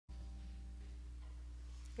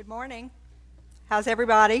Good morning. How's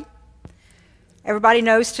everybody? Everybody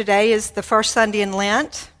knows today is the first Sunday in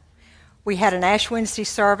Lent. We had an Ash Wednesday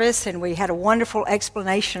service, and we had a wonderful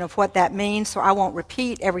explanation of what that means, so I won't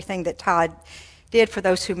repeat everything that Todd did. For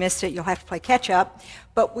those who missed it, you'll have to play catch-up.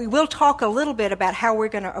 But we will talk a little bit about how we're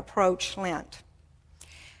going to approach Lent.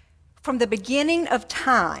 From the beginning of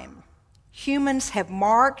time, humans have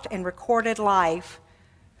marked and recorded life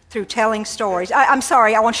through telling stories. I'm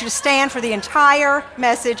sorry, I want you to stand for the entire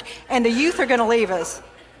message, and the youth are going to leave us.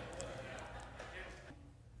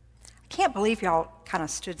 I can't believe y'all kind of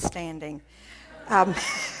stood standing.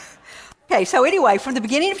 Okay, so anyway, from the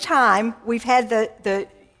beginning of time, we've had the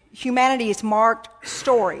humanity has marked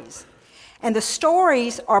stories. And the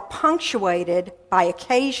stories are punctuated by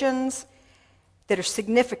occasions that are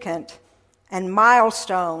significant and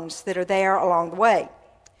milestones that are there along the way.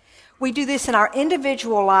 We do this in our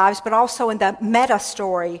individual lives, but also in the meta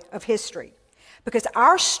story of history. Because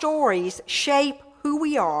our stories shape who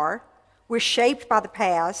we are. We're shaped by the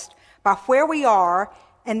past, by where we are,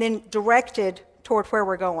 and then directed toward where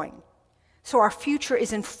we're going. So our future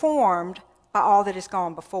is informed by all that has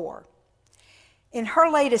gone before. In her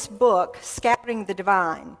latest book, Scouting the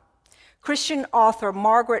Divine, Christian author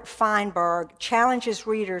Margaret Feinberg challenges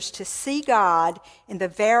readers to see God in the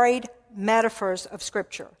varied metaphors of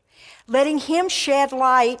Scripture, letting him shed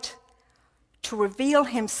light to reveal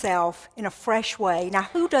himself in a fresh way. Now,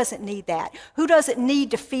 who doesn't need that? Who doesn't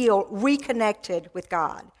need to feel reconnected with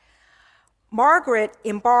God? Margaret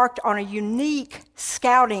embarked on a unique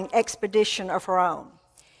scouting expedition of her own.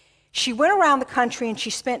 She went around the country and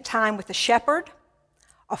she spent time with a shepherd,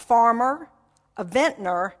 a farmer, a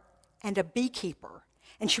vintner, and a beekeeper.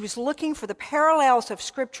 And she was looking for the parallels of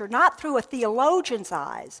Scripture, not through a theologian's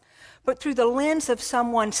eyes, but through the lens of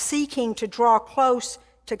someone seeking to draw close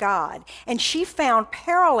to God. And she found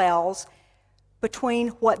parallels between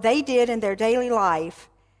what they did in their daily life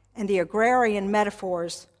and the agrarian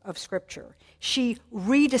metaphors of Scripture. She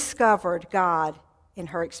rediscovered God in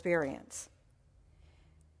her experience.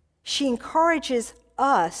 She encourages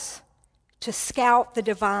us to scout the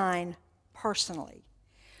divine personally,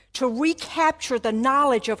 to recapture the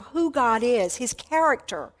knowledge of who God is, his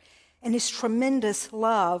character, and his tremendous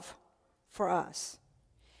love for us.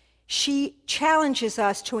 She challenges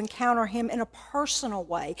us to encounter him in a personal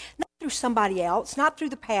way, not through somebody else, not through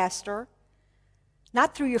the pastor,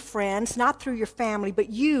 not through your friends, not through your family, but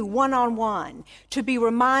you, one-on-one, to be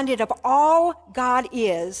reminded of all God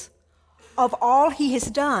is, of all he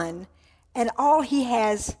has done, and all he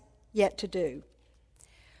has yet to do.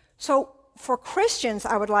 So, for Christians,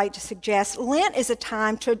 I would like to suggest Lent is a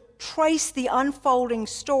time to trace the unfolding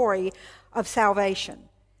story of salvation,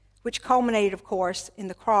 which culminated, of course, in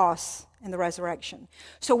the cross and the resurrection.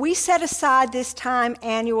 So we set aside this time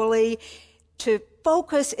annually to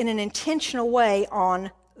focus in an intentional way on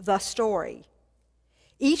the story.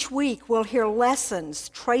 Each week we'll hear lessons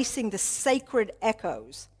tracing the sacred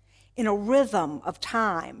echoes in a rhythm of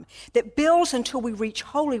time that builds until we reach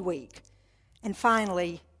Holy Week, and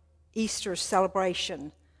finally, Easter's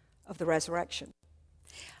celebration of the resurrection.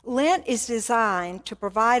 Lent is designed to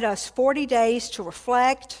provide us 40 days to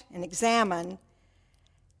reflect and examine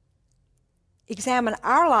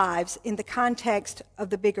our lives in the context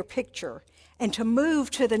of the bigger picture and to move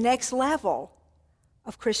to the next level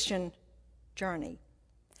of Christian journey.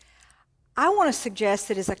 I want to suggest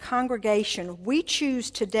that as a congregation, we choose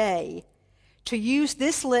today to use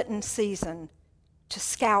this Lenten season to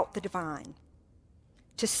scout the divine,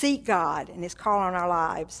 to seek God and his call on our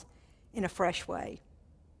lives in a fresh way.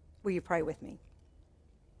 Will you pray with me?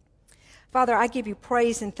 Father, I give you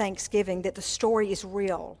praise and thanksgiving that the story is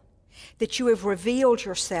real, that you have revealed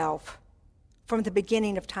yourself from the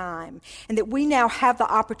beginning of time, and that we now have the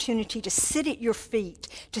opportunity to sit at your feet,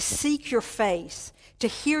 to seek your face, to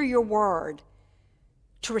hear your word,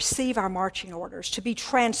 to receive our marching orders, to be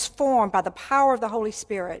transformed by the power of the Holy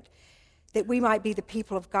Spirit, that we might be the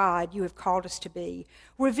people of God you have called us to be.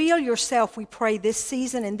 Reveal yourself, we pray, this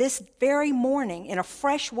season and this very morning in a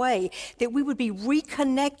fresh way, that we would be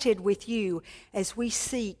reconnected with you as we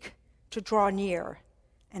seek to draw near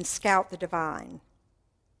and scout the divine.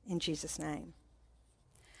 In Jesus' name.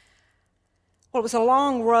 Well, it was a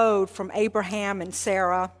long road from Abraham and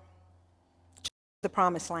Sarah to the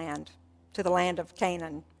Promised Land, to the land of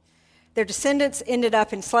Canaan. Their descendants ended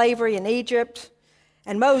up in slavery in Egypt,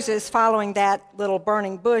 and Moses, following that little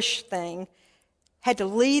burning bush thing, had to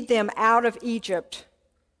lead them out of Egypt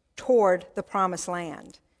toward the Promised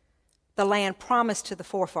Land, the land promised to the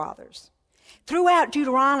forefathers. Throughout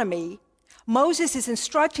Deuteronomy, Moses is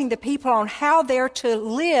instructing the people on how they're to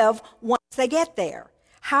live once they get there,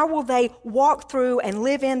 How will they walk through and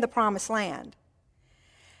live in the promised land?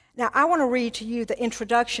 Now, I want to read to you the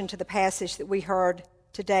introduction to the passage that we heard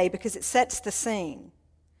today because it sets the scene.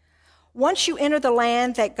 Once you enter the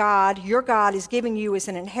land that God, your God, is giving you as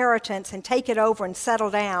an inheritance and take it over and settle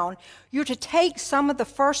down, you're to take some of the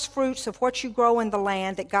first fruits of what you grow in the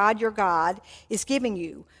land that God, your God, is giving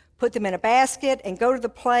you, put them in a basket, and go to the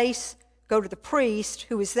priest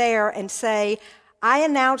who is there and say, I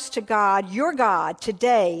announce to God, your God,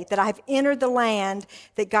 today that I have entered the land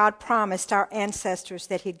that God promised our ancestors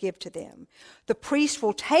that he'd give to them. The priest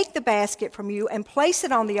will take the basket from you and place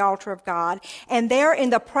it on the altar of God, and there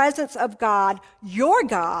in the presence of God, your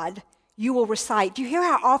God, you will recite. Do you hear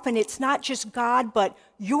how often it's not just God, but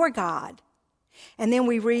your God? And then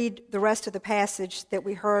we read the rest of the passage that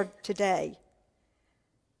we heard today.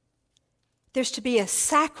 There's to be a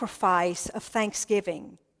sacrifice of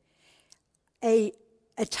thanksgiving. A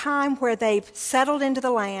time where they've settled into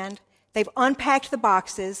the land, they've unpacked the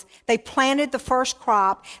boxes, they've planted the first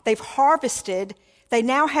crop, they've harvested, they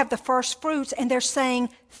now have the first fruits, and they're saying,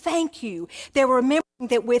 thank you. They're remembering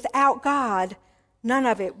that without God, none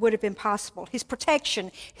of it would have been possible. His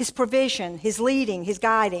protection, his provision, his leading, his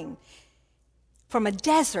guiding. From a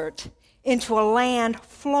desert into a land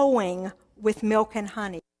flowing with milk and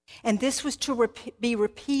honey. And this was to be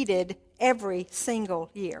repeated every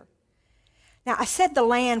single year. Now, I said the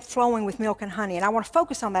land flowing with milk and honey, and I want to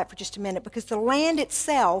focus on that for just a minute because the land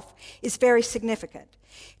itself is very significant.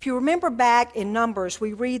 If you remember back in Numbers,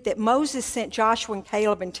 we read that Moses sent Joshua and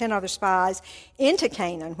Caleb and 10 other spies into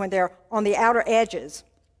Canaan when they're on the outer edges.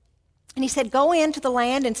 And he said, go into the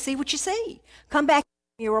land and see what you see. Come back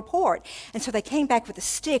and your report. And so they came back with a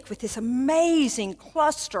stick with this amazing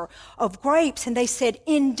cluster of grapes, and they said,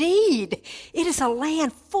 indeed, it is a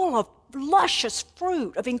land full of luscious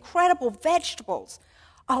fruit, of incredible vegetables,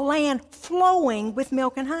 a land flowing with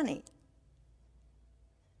milk and honey.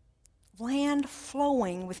 Land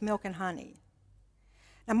flowing with milk and honey.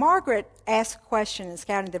 Now, Margaret asked a question in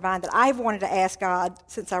Scouting the Divine that I've wanted to ask God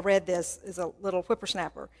since I read this as a little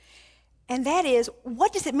whippersnapper. And that is,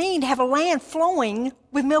 what does it mean to have a land flowing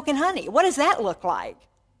with milk and honey? What does that look like?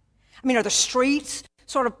 I mean, are the streets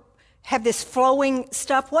sort of have this flowing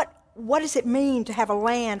stuff? What does it mean to have a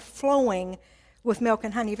land flowing with milk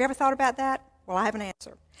and honey? Have you ever thought about that? Well, I have an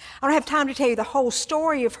answer. I don't have time to tell you the whole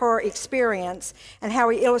story of her experience and how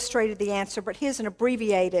he illustrated the answer, but here's an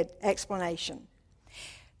abbreviated explanation.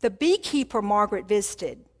 The beekeeper Margaret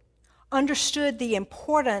visited understood the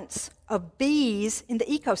importance of bees in the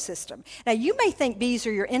ecosystem. Now, you may think bees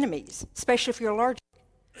are your enemies, especially if you're allergic,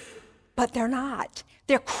 but they're not.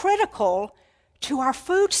 They're critical to our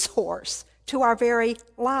food source, to our very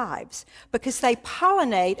lives, because they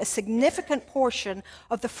pollinate a significant portion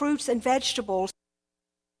of the fruits and vegetables.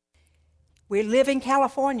 We live in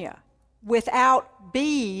California. Without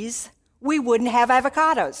bees, we wouldn't have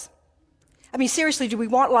avocados. I mean, seriously, do we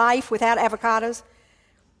want life without avocados?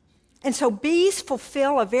 And so bees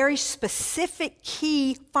fulfill a very specific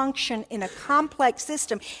key function in a complex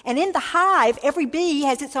system. And in the hive, every bee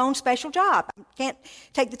has its own special job. I can't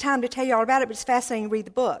take the time to tell you all about it, but it's fascinating to read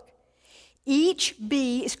the book. Each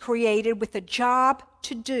bee is created with a job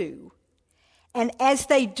to do. And as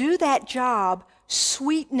they do that job,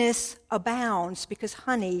 sweetness abounds because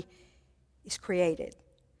honey is created.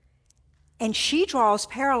 And she draws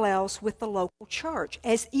parallels with the local church.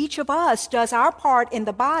 As each of us does our part in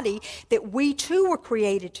the body that we too were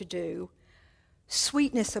created to do,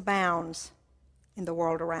 sweetness abounds in the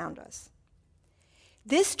world around us.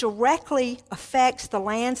 This directly affects the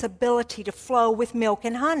land's ability to flow with milk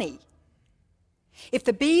and honey. If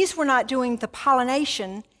the bees were not doing the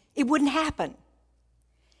pollination, it wouldn't happen.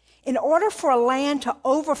 In order for a land to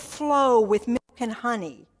overflow with milk and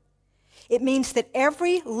honey, it means that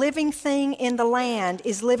every living thing in the land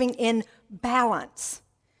is living in balance.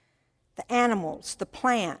 The animals, the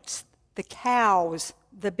plants, the cows,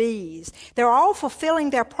 the bees, they're all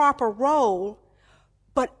fulfilling their proper role,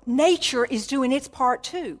 but nature is doing its part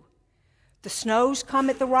too. The snows come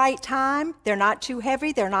at the right time. They're not too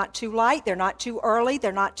heavy, they're not too light, they're not too early,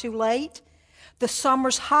 they're not too late. The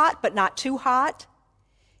summer's hot, but not too hot.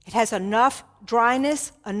 It has enough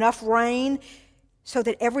dryness, enough rain, so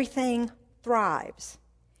that everything thrives.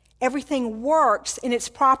 Everything works in its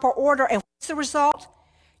proper order, and what's the result?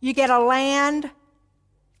 You get a land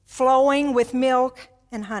flowing with milk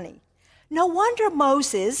and honey. No wonder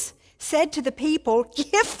Moses said to the people,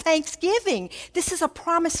 give thanksgiving. This is a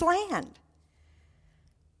promised land.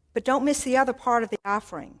 But don't miss the other part of the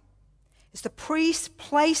offering. As the priests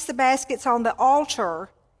placed the baskets on the altar,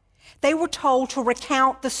 they were told to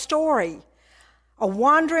recount the story. A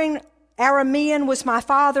wandering Aramean was my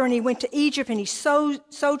father, and he went to Egypt, and he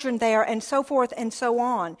sojourned there, and so forth and so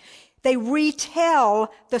on. They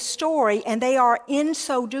retell the story, and they are in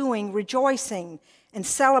so doing rejoicing and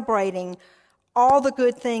celebrating all the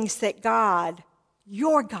good things that God,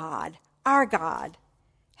 your God, our God,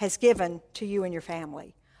 has given to you and your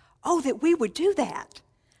family. Oh, that we would do that,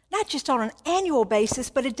 not just on an annual basis,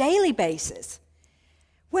 but a daily basis.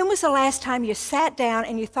 When was the last time you sat down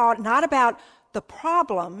and you thought not about the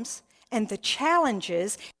problems and the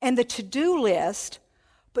challenges and the to-do list,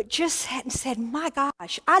 but just sat and said, my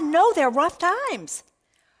gosh, I know there are rough times,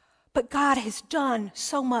 but God has done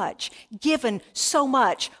so much, given so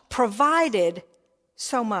much, provided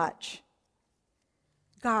so much.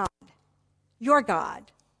 God, your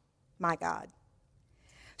God, my God.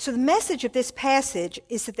 So the message of this passage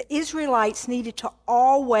is that the Israelites needed to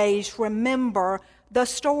always remember the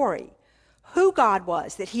story, who God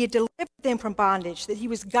was, that he had delivered them from bondage, that he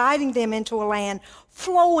was guiding them into a land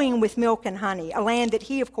flowing with milk and honey, a land that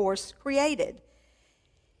he, of course, created.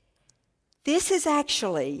 This is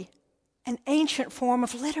actually an ancient form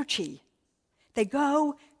of liturgy. They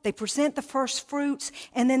go, they present the first fruits,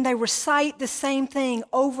 and then they recite the same thing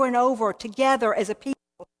over and over together as a people,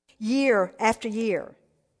 year after year.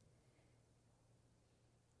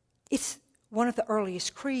 It's one of the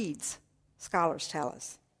earliest creeds, scholars tell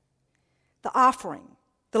us. The offering,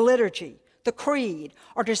 the liturgy, the creed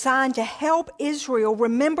are designed to help Israel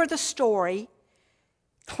remember the story,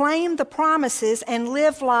 claim the promises, and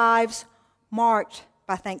live lives marked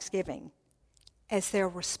by thanksgiving as their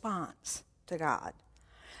response to God.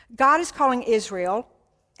 God is calling Israel,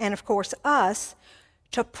 and of course us,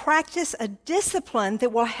 to practice a discipline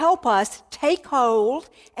that will help us take hold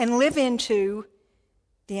and live into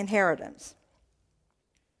the inheritance.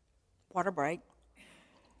 Water break.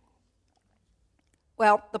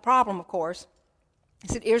 Well, the problem, of course,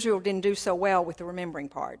 is that Israel didn't do so well with the remembering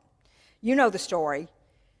part. You know the story.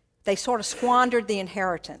 They sort of squandered the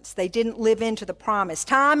inheritance. They didn't live into the promise.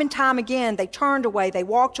 Time and time again, they turned away, they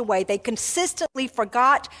walked away, they consistently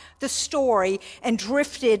forgot the story and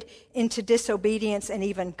drifted into disobedience and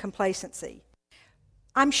even complacency.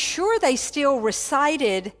 I'm sure they still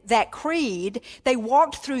recited that creed, they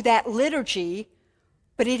walked through that liturgy,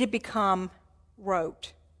 but it had become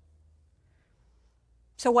rote.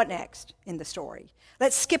 So what next in the story?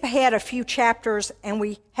 Let's skip ahead a few chapters, and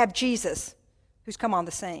we have Jesus, who's come on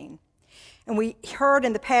the scene. And we heard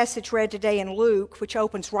in the passage read today in Luke, which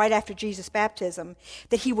opens right after Jesus' baptism,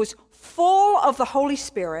 that he was full of the Holy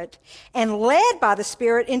Spirit and led by the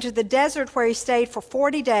Spirit into the desert where he stayed for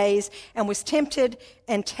 40 days and was tempted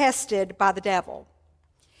and tested by the devil.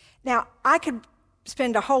 Now, I could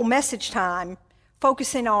spend a whole message time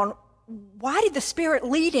focusing on why did the Spirit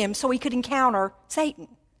lead him so he could encounter Satan?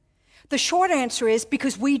 The short answer is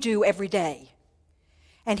because we do every day.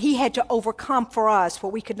 And he had to overcome for us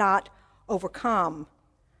what we could not overcome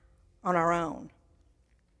on our own.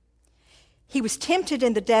 He was tempted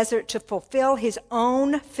in the desert to fulfill his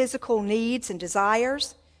own physical needs and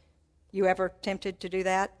desires. You ever tempted to do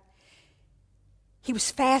that? He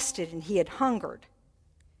was fasted and he had hungered.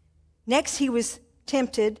 Next, he was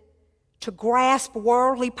tempted to grasp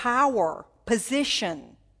worldly power,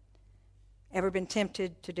 position. Ever been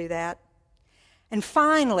tempted to do that? And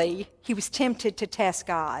finally, he was tempted to test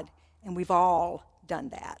God, and we've all done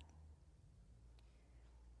that.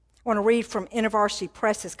 I want to read from InterVarsity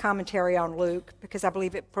Press's commentary on Luke because I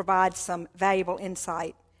believe it provides some valuable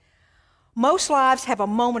insight. Most lives have a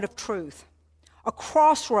moment of truth, a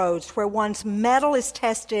crossroads where one's mettle is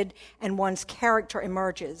tested and one's character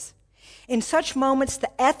emerges. In such moments,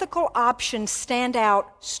 the ethical options stand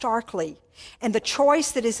out starkly, and the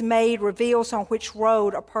choice that is made reveals on which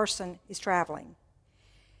road a person is traveling.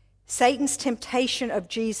 Satan's temptation of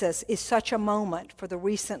Jesus is such a moment for the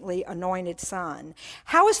recently anointed son.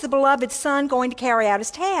 How is the beloved son going to carry out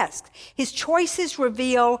his task? His choices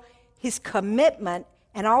reveal his commitment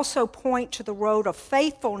and also point to the road of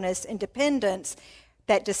faithfulness and dependence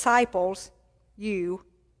that disciples, you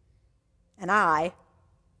and I,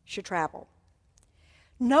 should travel.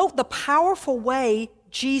 Note the powerful way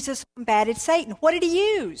Jesus combated Satan. What did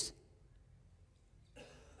he use?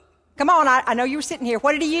 Come on, I know you were sitting here.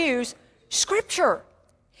 What did he use? Scripture.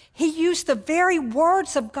 He used the very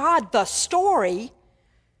words of God, the story,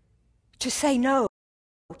 to say no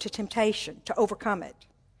to temptation, to overcome it.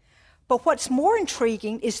 But what's more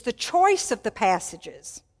intriguing is the choice of the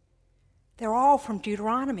passages. They're all from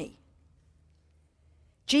Deuteronomy.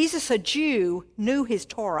 Jesus, a Jew, knew his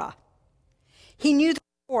Torah. He knew the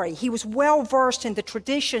story. He was well versed in the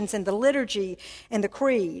traditions and the liturgy and the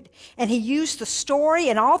creed. And he used the story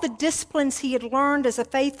and all the disciplines he had learned as a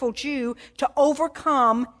faithful Jew to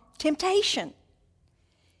overcome temptation.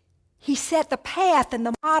 He set the path and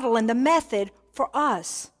the model and the method for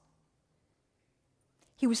us.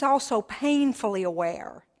 He was also painfully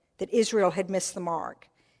aware that Israel had missed the mark,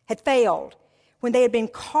 had failed. When they had been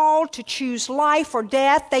called to choose life or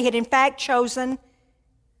death, they had in fact chosen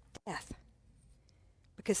death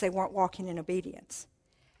because they weren't walking in obedience.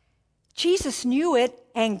 Jesus knew it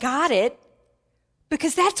and got it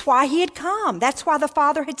because that's why he had come. That's why the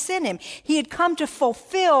Father had sent him. He had come to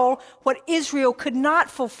fulfill what Israel could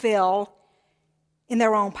not fulfill in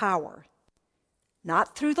their own power.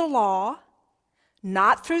 Not through the law,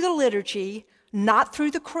 not through the liturgy, not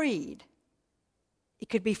through the creed. It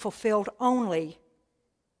could be fulfilled only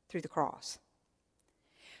through the cross.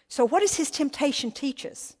 So what does his temptation teach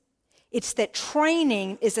us? It's that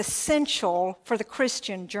training is essential for the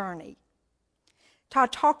Christian journey.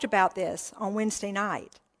 Todd talked about this on Wednesday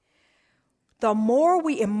night. The more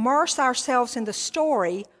we immerse ourselves in the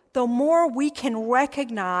story, the more we can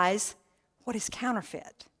recognize what is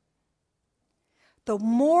counterfeit. The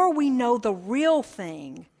more we know the real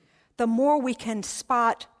thing, the more we can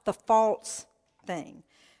spot the false thing.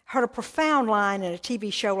 I heard a profound line in a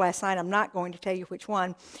TV show last night. I'm not going to tell you which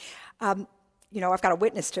one. I've got a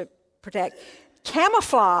witness to protect.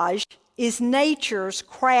 Camouflage is nature's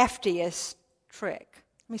craftiest trick.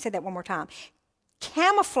 Let me say that one more time.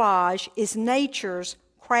 Camouflage is nature's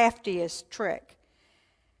craftiest trick.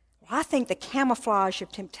 Well, I think the camouflage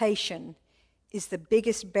of temptation is the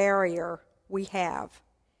biggest barrier we have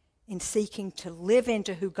in seeking to live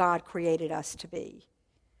into who God created us to be.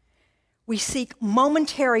 We seek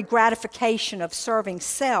momentary gratification of serving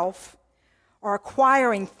self or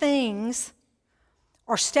acquiring things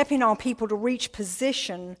or stepping on people to reach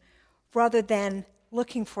position rather than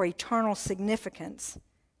looking for eternal significance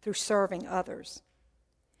through serving others.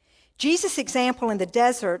 Jesus' example in the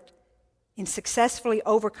desert in successfully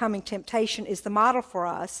overcoming temptation is the model for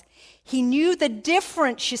us. He knew the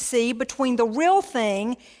difference, you see, between the real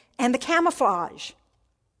thing and the camouflage.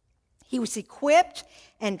 He was equipped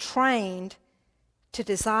and trained to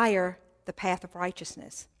desire the path of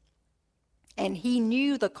righteousness. And he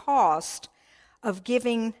knew the cost of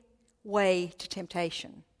giving way to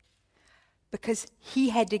temptation because he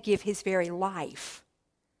had to give his very life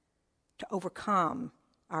to overcome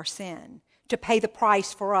our sin, to pay the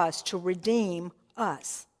price for us, to redeem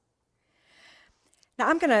us. Now,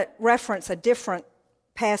 I'm going to reference a different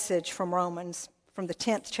passage from Romans, from the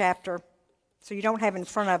 10th chapter, so you don't have it in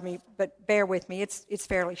front of me, but bear with me. It's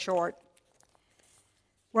fairly short.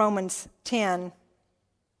 Romans 10,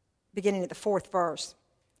 beginning at the 4th verse.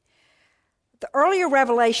 The earlier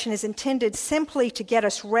revelation is intended simply to get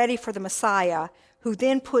us ready for the Messiah, who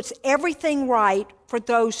then puts everything right for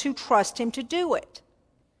those who trust him to do it.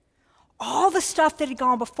 All the stuff that had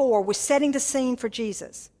gone before was setting the scene for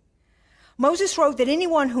Jesus. Moses wrote that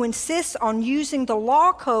anyone who insists on using the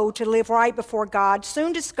law code to live right before God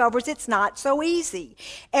soon discovers it's not so easy.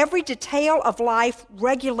 Every detail of life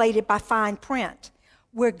regulated by fine print.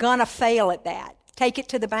 We're gonna fail at that. Take it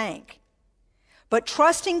to the bank. But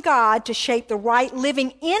trusting God to shape the right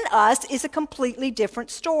living in us is a completely different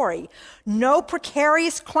story. No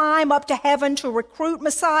precarious climb up to heaven to recruit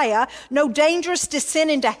Messiah, no dangerous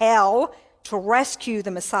descent into hell to rescue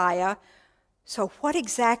the Messiah. So what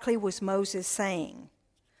exactly was Moses saying?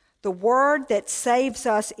 The word that saves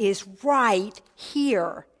us is right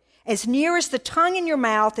here. As near as the tongue in your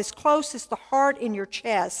mouth, as close as the heart in your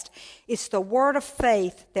chest. It's the word of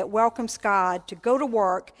faith that welcomes God to go to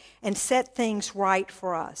work and set things right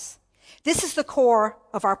for us. This is the core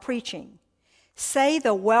of our preaching. Say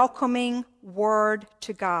the welcoming word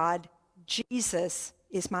to God, Jesus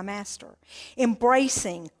is my master.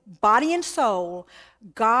 Embracing, body and soul,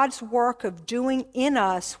 God's work of doing in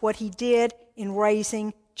us what he did in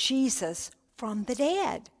raising Jesus from the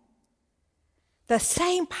dead. The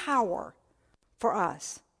same power for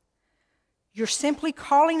us. You're simply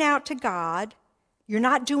calling out to God. You're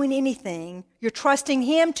not doing anything. You're trusting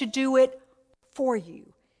him to do it for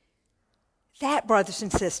you. That, brothers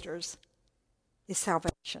and sisters, is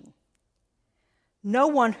salvation. No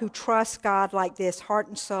one who trusts God like this, heart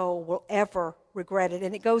and soul, will ever regret it.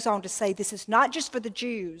 And it goes on to say this is not just for the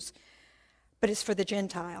Jews, but it's for the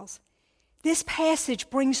Gentiles. This passage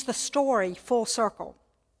brings the story full circle.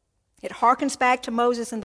 It harkens back to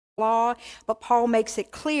Moses and the law, but Paul makes it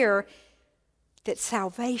clear that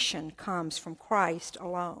salvation comes from Christ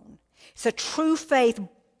alone. It's a true faith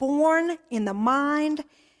born in the mind,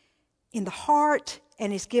 in the heart,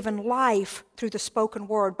 and is given life through the spoken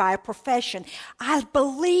word by a profession. I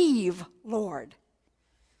believe, Lord,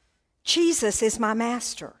 Jesus is my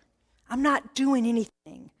master. I'm not doing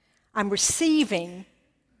anything. I'm receiving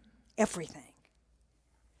everything.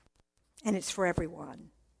 And it's for everyone,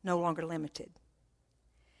 no longer limited.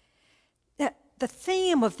 Now, the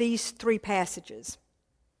theme of these three passages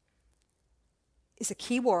is a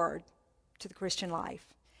key word to the Christian life.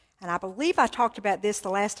 And I believe I talked about this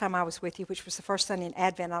the last time I was with you, which was the first Sunday in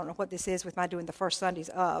Advent. I don't know what this is with my doing the first Sundays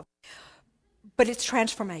of. But it's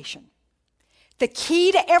transformation. The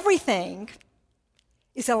key to everything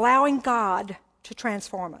is allowing God to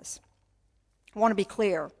transform us. I want to be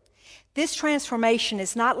clear. This transformation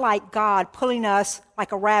is not like God pulling us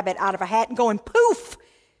like a rabbit out of a hat and going, poof,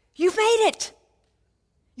 you've made it.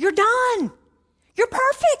 You're done. You're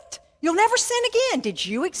perfect. You'll never sin again. Did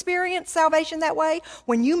you experience salvation that way?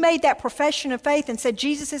 When you made that profession of faith and said,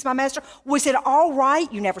 Jesus is my master, was it all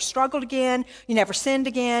right? You never struggled again. You never sinned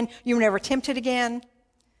again. You were never tempted again.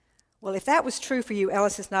 Well, if that was true for you,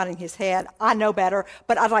 Ellis is nodding his head. I know better,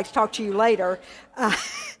 but I'd like to talk to you later.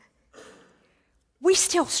 We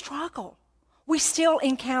still struggle. We still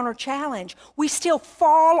encounter challenge. We still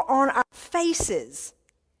fall on our faces.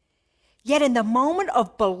 Yet in the moment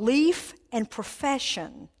of belief and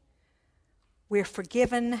profession, we're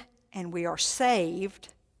forgiven and we are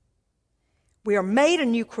saved. We are made a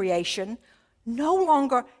new creation, no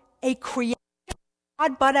longer a creation of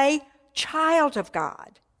God, but a child of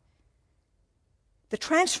God. The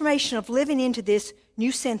transformation of living into this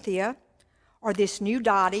new Cynthia, or this new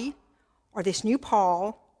Dottie, or this new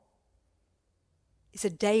Paul, is a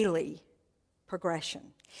daily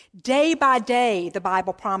progression. Day by day, the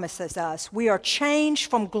Bible promises us, we are changed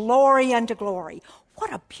from glory unto glory.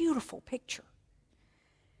 What a beautiful picture.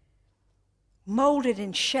 Molded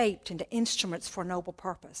and shaped into instruments for a noble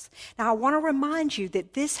purpose. Now, I want to remind you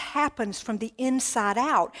that this happens from the inside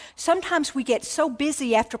out. Sometimes we get so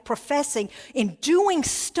busy after professing in doing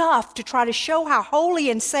stuff to try to show how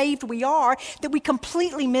holy and saved we are that we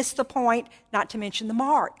completely miss the point, not to mention the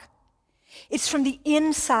mark. It's from the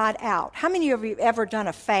inside out. How many of you have ever done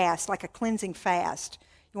a fast, like a cleansing fast?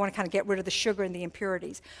 You want to kind of get rid of the sugar and the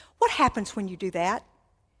impurities. What happens when you do that?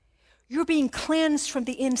 You're being cleansed from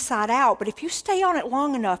the inside out, but if you stay on it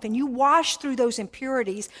long enough and you wash through those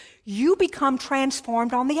impurities, you become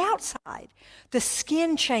transformed on the outside. The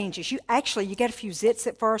skin changes. You get a few zits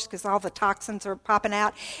at first because all the toxins are popping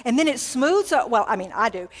out, and then it smooths up. Well, I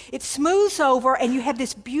do. It smooths over, and you have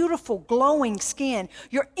this beautiful, glowing skin.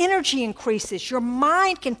 Your energy increases. Your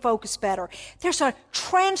mind can focus better. There's a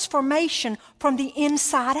transformation from the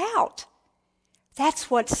inside out.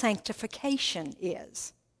 That's what sanctification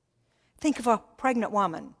is. Think of a pregnant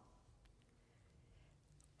woman.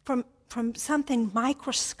 From something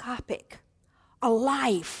microscopic, a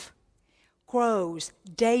life grows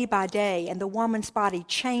day by day, and the woman's body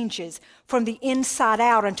changes from the inside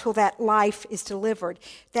out until that life is delivered.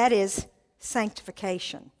 That is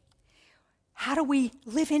sanctification. How do we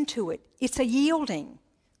live into it? It's a yielding.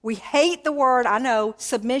 We hate the word, I know,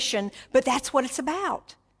 submission, but that's what it's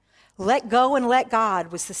about. Let go and let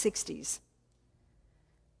God was the 60s.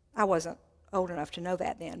 I wasn't old enough to know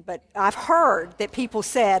that then, but I've heard that people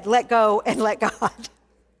said, let go and let God.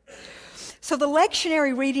 So the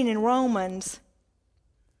lectionary reading in Romans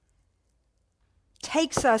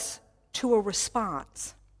takes us to a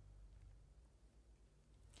response.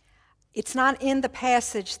 It's not in the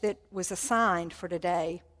passage that was assigned for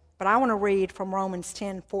today, but I want to read from Romans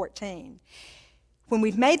 10:14. When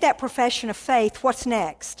we've made that profession of faith, what's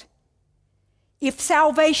next? If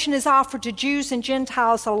salvation is offered to Jews and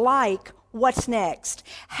Gentiles alike, what's next?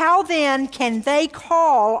 How then can they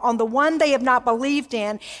call on the one they have not believed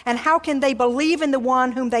in? And how can they believe in the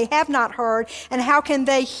one whom they have not heard? And how can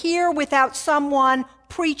they hear without someone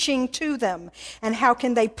preaching to them? And how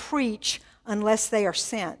can they preach unless they are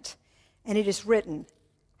sent? And it is written,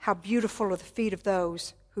 how beautiful are the feet of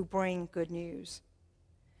those who bring good news.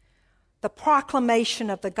 The proclamation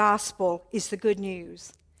of the gospel is the good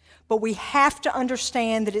news. But we have to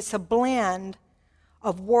understand that it's a blend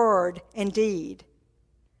of word and deed.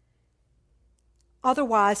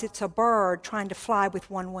 Otherwise, it's a bird trying to fly with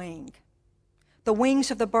one wing. The wings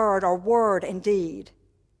of the bird are word and deed.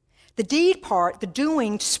 The deed part, the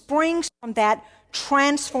doing, springs from that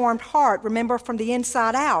transformed heart, remember, from the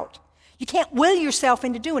inside out. You can't will yourself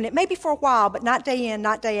into doing it. Maybe for a while, but not day in,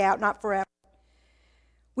 not day out, not forever.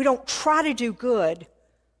 We don't try to do good.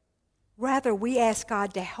 Rather, we ask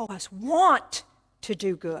God to help us want to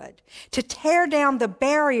do good, to tear down the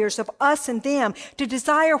barriers of us and them, to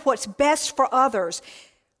desire what's best for others,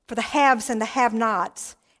 for the haves and the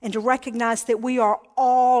have-nots, and to recognize that we are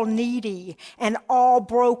all needy and all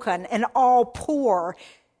broken and all poor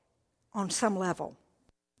on some level,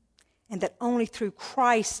 and that only through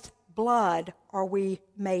Christ's blood are we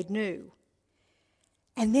made new.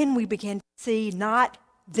 And then we begin to see not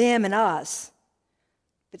them and us,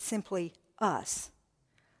 but simply us.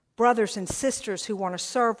 Brothers and sisters who want to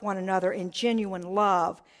serve one another in genuine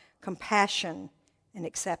love, compassion, and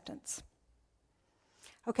acceptance.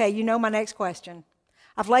 Okay, you know my next question.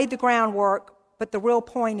 I've laid the groundwork, but the real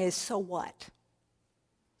point is, so what?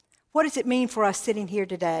 What does it mean for us sitting here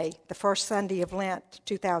today, the first Sunday of Lent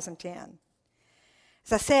 2010?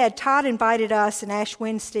 As I said, Todd invited us in Ash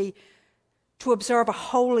Wednesday to observe a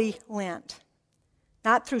holy Lent,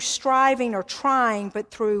 not through striving or trying,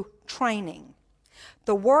 but through training.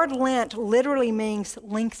 The word Lent literally means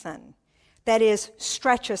lengthen, that is,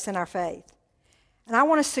 stretch us in our faith. And I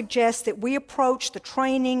want to suggest that we approach the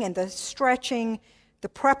training and the stretching, the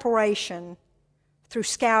preparation, through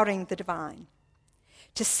scouting the divine,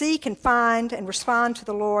 to seek and find and respond to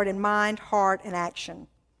the Lord in mind, heart, and action.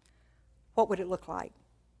 What would it look like?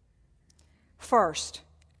 First,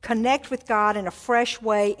 connect with God in a fresh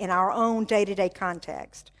way in our own day-to-day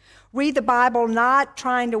context. Read the Bible not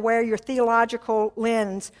trying to wear your theological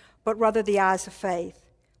lens, but rather the eyes of faith,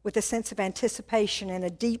 with a sense of anticipation and a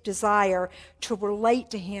deep desire to relate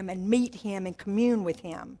to Him and meet Him and commune with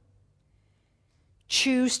Him.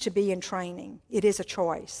 Choose to be in training. It is a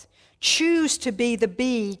choice. Choose to be the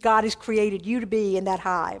bee God has created you to be in that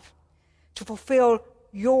hive, to fulfill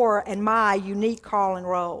your and my unique call and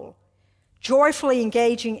role, joyfully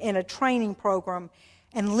engaging in a training program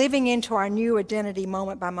and living into our new identity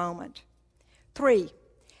moment by moment. 3,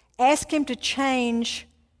 ask Him to change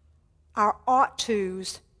our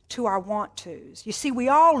ought-tos to our want-tos. You see, we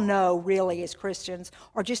all know, really, as Christians,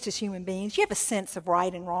 or just as human beings, you have a sense of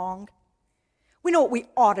right and wrong. We know what we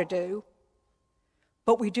ought to do,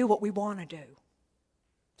 but we do what we want to do.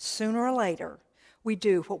 Sooner or later, we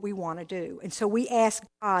do what we want to do. And so we ask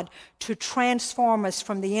God to transform us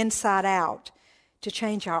from the inside out, to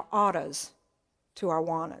change our oughtas to our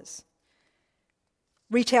wantas.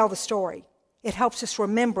 Retell the story. It helps us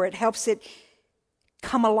remember. It helps it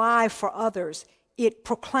come alive for others. It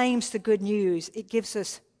proclaims the good news. It gives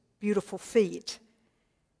us beautiful feet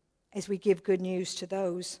as we give good news to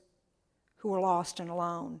those who are lost and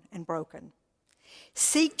alone and broken.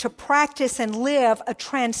 Seek to practice and live a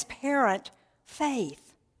transparent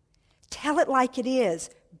faith. Tell it like it is.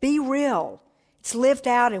 Be real. It's lived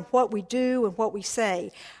out in what we do and what we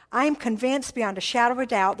say. I am convinced beyond a shadow of a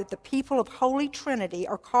doubt that the people of Holy Trinity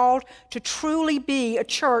are called to truly be a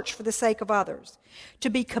church for the sake of others, to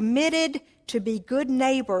be committed to be good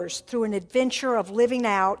neighbors through an adventure of living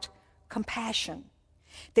out compassion,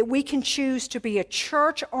 that we can choose to be a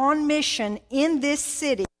church on mission in this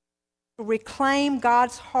city to reclaim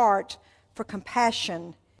God's heart for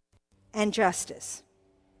compassion and justice.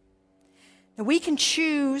 Now, we can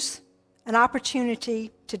choose an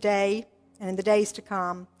opportunity today and in the days to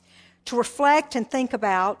come to reflect and think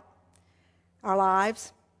about our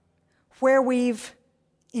lives, where we've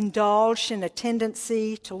indulged in a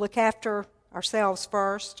tendency to look after ourselves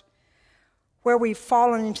first, where we've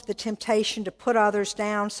fallen into the temptation to put others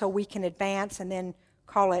down so we can advance and then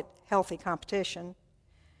call it healthy competition.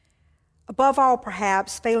 Above all,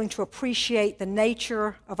 perhaps, failing to appreciate the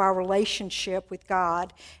nature of our relationship with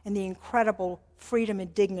God and the incredible freedom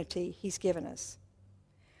and dignity He's given us.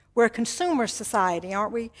 We're a consumer society,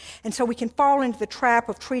 aren't we? And so we can fall into the trap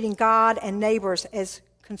of treating God and neighbors as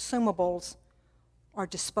consumables or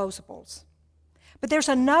disposables. But there's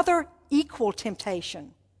another equal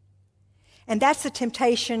temptation, and that's the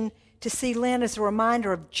temptation to see Lent as a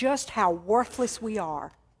reminder of just how worthless we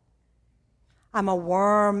are. I'm a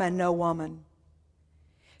worm and no woman.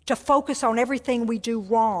 To focus on everything we do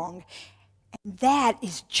wrong. And that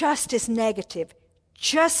is just as negative,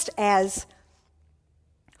 just as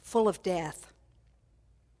full of death.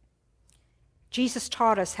 Jesus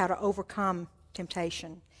taught us how to overcome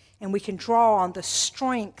temptation, and we can draw on the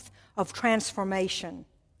strength of transformation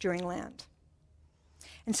during Lent.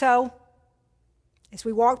 And so, as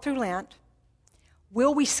we walk through Lent,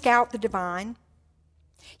 will we scout the divine?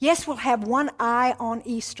 Yes, we'll have one eye on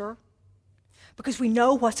Easter because we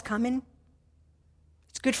know what's coming.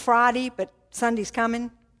 It's Good Friday, but Sunday's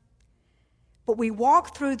coming. But we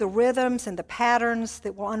walk through the rhythms and the patterns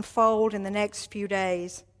that will unfold in the next few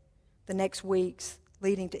days, the next weeks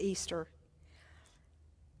leading to Easter.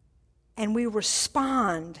 And we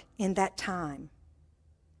respond in that time.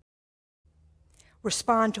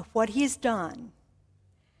 Respond to what He has done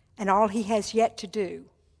and all He has yet to do,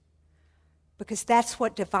 because that's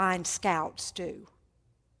what divine scouts do.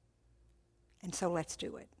 And so let's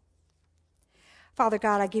do it. Father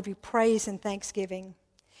God, I give you praise and thanksgiving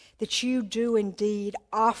that you do indeed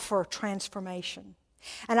offer transformation.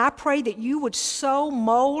 And I pray that you would so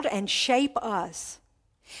mold and shape us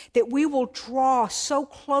that we will draw so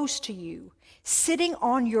close to you, sitting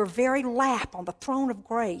on your very lap on the throne of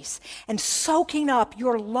grace and soaking up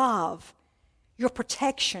your love, your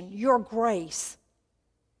protection, your grace.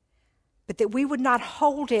 But that we would not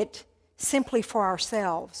hold it simply for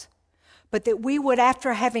ourselves, but that we would,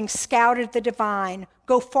 after having scouted the divine,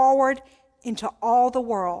 go forward into all the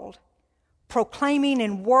world, proclaiming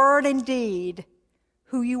in word and deed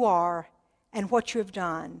who you are and what you have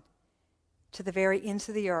done to the very ends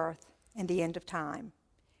of the earth and the end of time.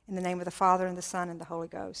 In the name of the Father, and the Son, and the Holy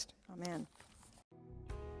Ghost. Amen.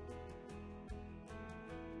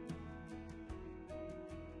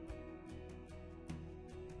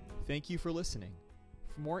 Thank you for listening.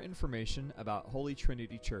 For more information about Holy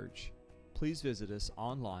Trinity Church, please visit us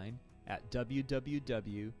online at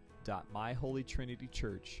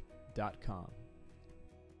www.myholytrinitychurch.com.